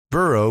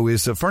Burrow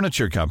is a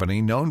furniture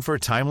company known for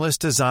timeless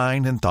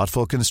design and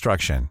thoughtful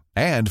construction,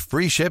 and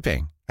free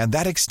shipping, and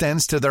that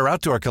extends to their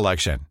outdoor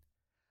collection.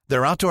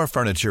 Their outdoor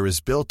furniture is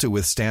built to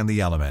withstand the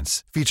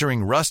elements,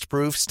 featuring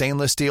rust-proof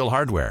stainless steel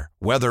hardware,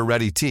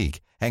 weather-ready teak,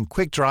 and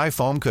quick-dry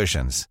foam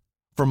cushions.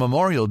 For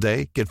Memorial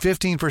Day, get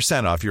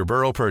 15% off your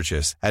Burrow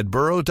purchase at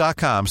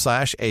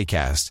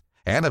burrow.com/acast,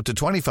 and up to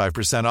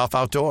 25% off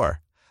outdoor.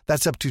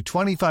 That's up to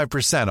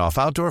 25% off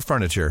outdoor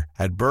furniture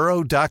at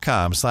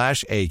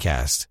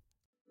burrow.com/acast.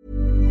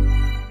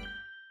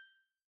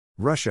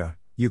 Russia,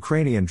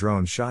 Ukrainian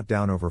drones shot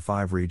down over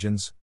 5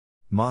 regions.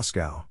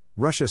 Moscow,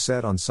 Russia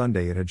said on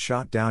Sunday it had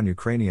shot down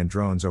Ukrainian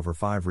drones over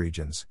 5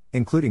 regions,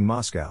 including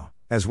Moscow,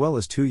 as well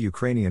as 2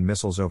 Ukrainian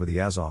missiles over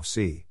the Azov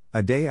Sea,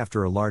 a day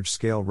after a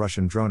large-scale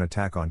Russian drone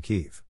attack on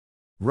Kyiv.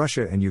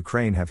 Russia and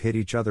Ukraine have hit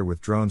each other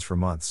with drones for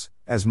months,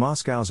 as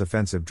Moscow's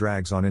offensive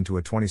drags on into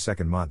a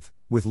 22nd month,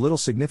 with little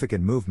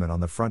significant movement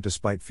on the front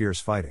despite fierce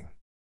fighting.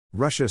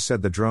 Russia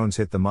said the drones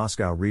hit the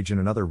Moscow region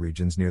and other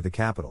regions near the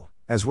capital,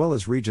 as well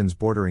as regions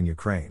bordering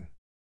Ukraine.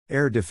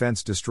 Air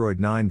defense destroyed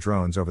 9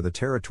 drones over the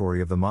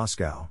territory of the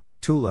Moscow,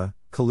 Tula,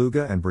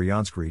 Kaluga and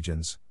Bryansk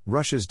regions,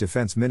 Russia's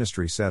defense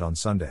ministry said on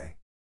Sunday.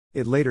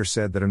 It later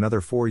said that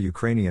another 4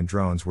 Ukrainian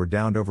drones were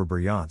downed over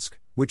Bryansk,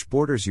 which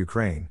borders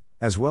Ukraine,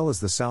 as well as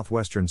the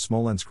southwestern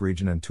Smolensk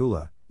region and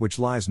Tula, which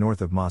lies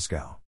north of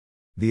Moscow.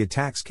 The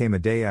attacks came a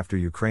day after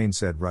Ukraine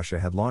said Russia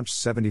had launched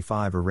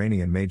 75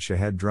 Iranian-made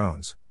Shahed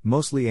drones,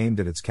 mostly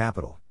aimed at its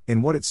capital,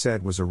 in what it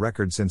said was a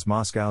record since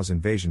Moscow's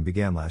invasion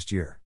began last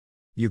year.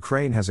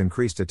 Ukraine has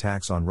increased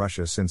attacks on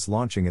Russia since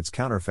launching its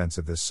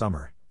counteroffensive this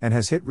summer, and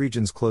has hit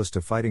regions close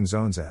to fighting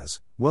zones as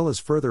well as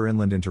further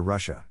inland into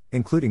Russia,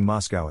 including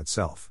Moscow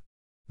itself.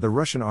 The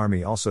Russian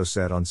army also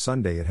said on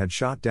Sunday it had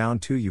shot down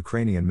 2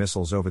 Ukrainian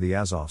missiles over the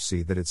Azov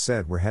Sea that it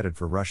said were headed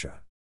for Russia.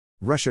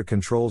 Russia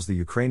controls the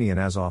Ukrainian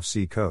Azov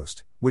Sea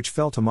coast, which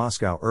fell to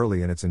Moscow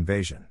early in its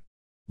invasion.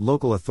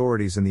 Local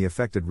authorities in the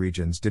affected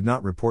regions did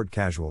not report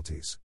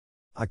casualties.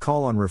 I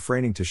call on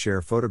refraining to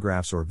share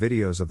photographs or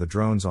videos of the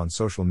drones on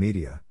social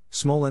media,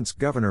 Smolensk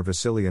Governor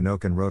Vasily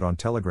Anokin wrote on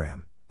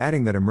Telegram,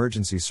 adding that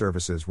emergency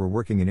services were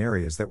working in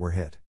areas that were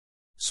hit.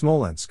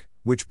 Smolensk,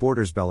 which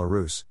borders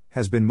Belarus,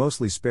 has been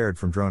mostly spared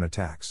from drone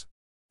attacks.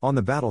 On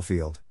the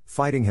battlefield,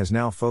 fighting has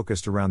now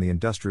focused around the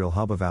industrial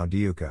hub of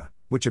Avdiivka,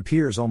 which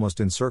appears almost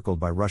encircled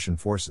by Russian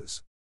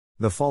forces.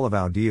 The fall of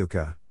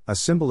Avdiivka, a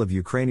symbol of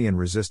Ukrainian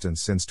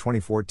resistance since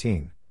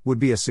 2014, would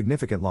be a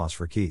significant loss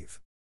for Kyiv.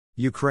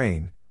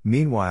 Ukraine,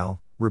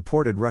 meanwhile,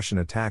 reported Russian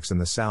attacks in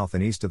the south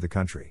and east of the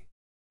country.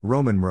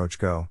 Roman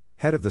Mrochko,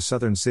 head of the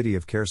southern city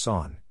of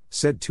Kherson,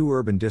 said 2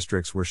 urban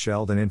districts were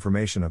shelled and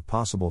information of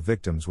possible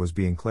victims was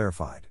being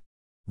clarified.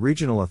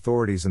 Regional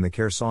authorities in the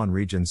Kherson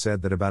region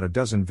said that about a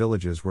dozen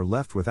villages were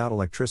left without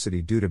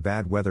electricity due to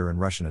bad weather and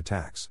Russian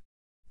attacks.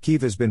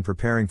 Kyiv has been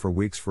preparing for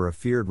weeks for a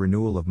feared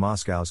renewal of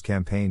Moscow's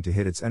campaign to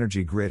hit its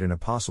energy grid in a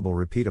possible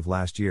repeat of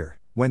last year,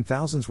 when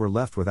thousands were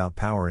left without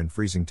power in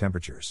freezing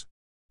temperatures.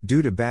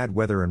 Due to bad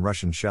weather and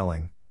Russian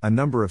shelling, a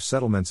number of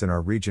settlements in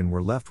our region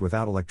were left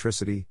without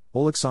electricity,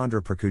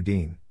 Oleksandr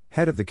Prokudin,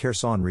 head of the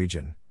Kherson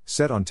region,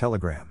 said on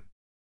Telegram.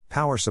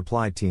 Power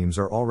supply teams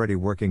are already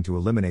working to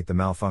eliminate the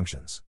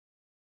malfunctions.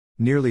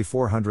 Nearly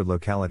 400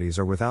 localities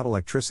are without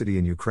electricity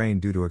in Ukraine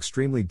due to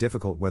extremely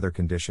difficult weather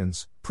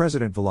conditions,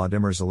 President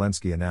Volodymyr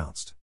Zelensky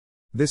announced.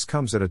 This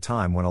comes at a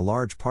time when a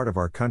large part of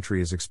our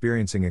country is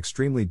experiencing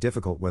extremely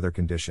difficult weather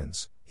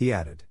conditions, he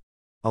added.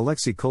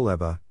 Alexei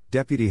Kuleba,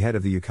 deputy head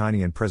of the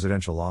Ukrainian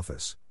presidential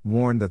office,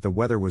 warned that the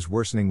weather was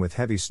worsening with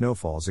heavy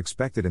snowfalls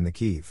expected in the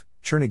Kyiv,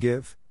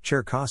 Chernigiv,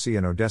 Cherkasy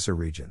and Odessa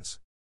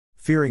regions.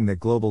 Fearing that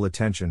global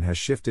attention has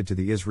shifted to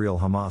the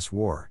Israel-Hamas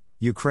war,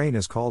 Ukraine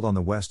has called on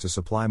the West to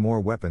supply more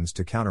weapons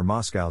to counter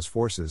Moscow's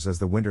forces as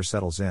the winter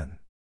settles in.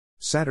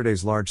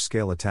 Saturday's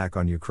large-scale attack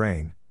on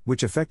Ukraine,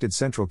 which affected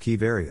central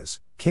Kyiv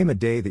areas, came a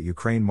day that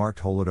Ukraine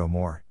marked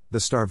Holodomor, the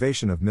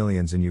starvation of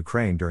millions in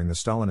Ukraine during the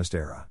Stalinist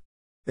era.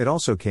 It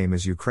also came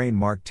as Ukraine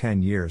marked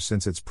 10 years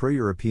since its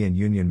pro-European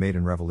Union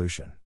Maidan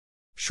Revolution.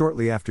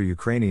 Shortly after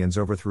Ukrainians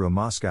overthrew a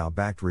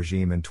Moscow-backed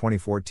regime in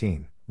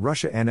 2014,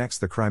 Russia annexed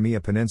the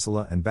Crimea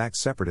Peninsula and backed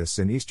separatists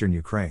in eastern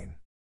Ukraine.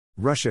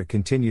 Russia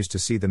continues to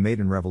see the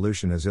Maidan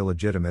Revolution as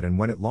illegitimate, and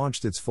when it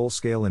launched its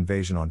full-scale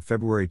invasion on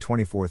February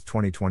 24,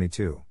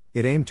 2022,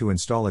 it aimed to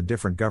install a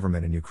different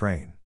government in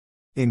Ukraine.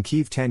 In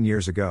Kyiv 10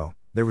 years ago,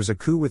 there was a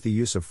coup with the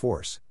use of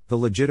force, the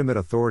legitimate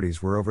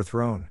authorities were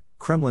overthrown,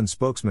 Kremlin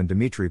spokesman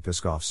Dmitry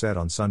Peskov said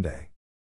on Sunday.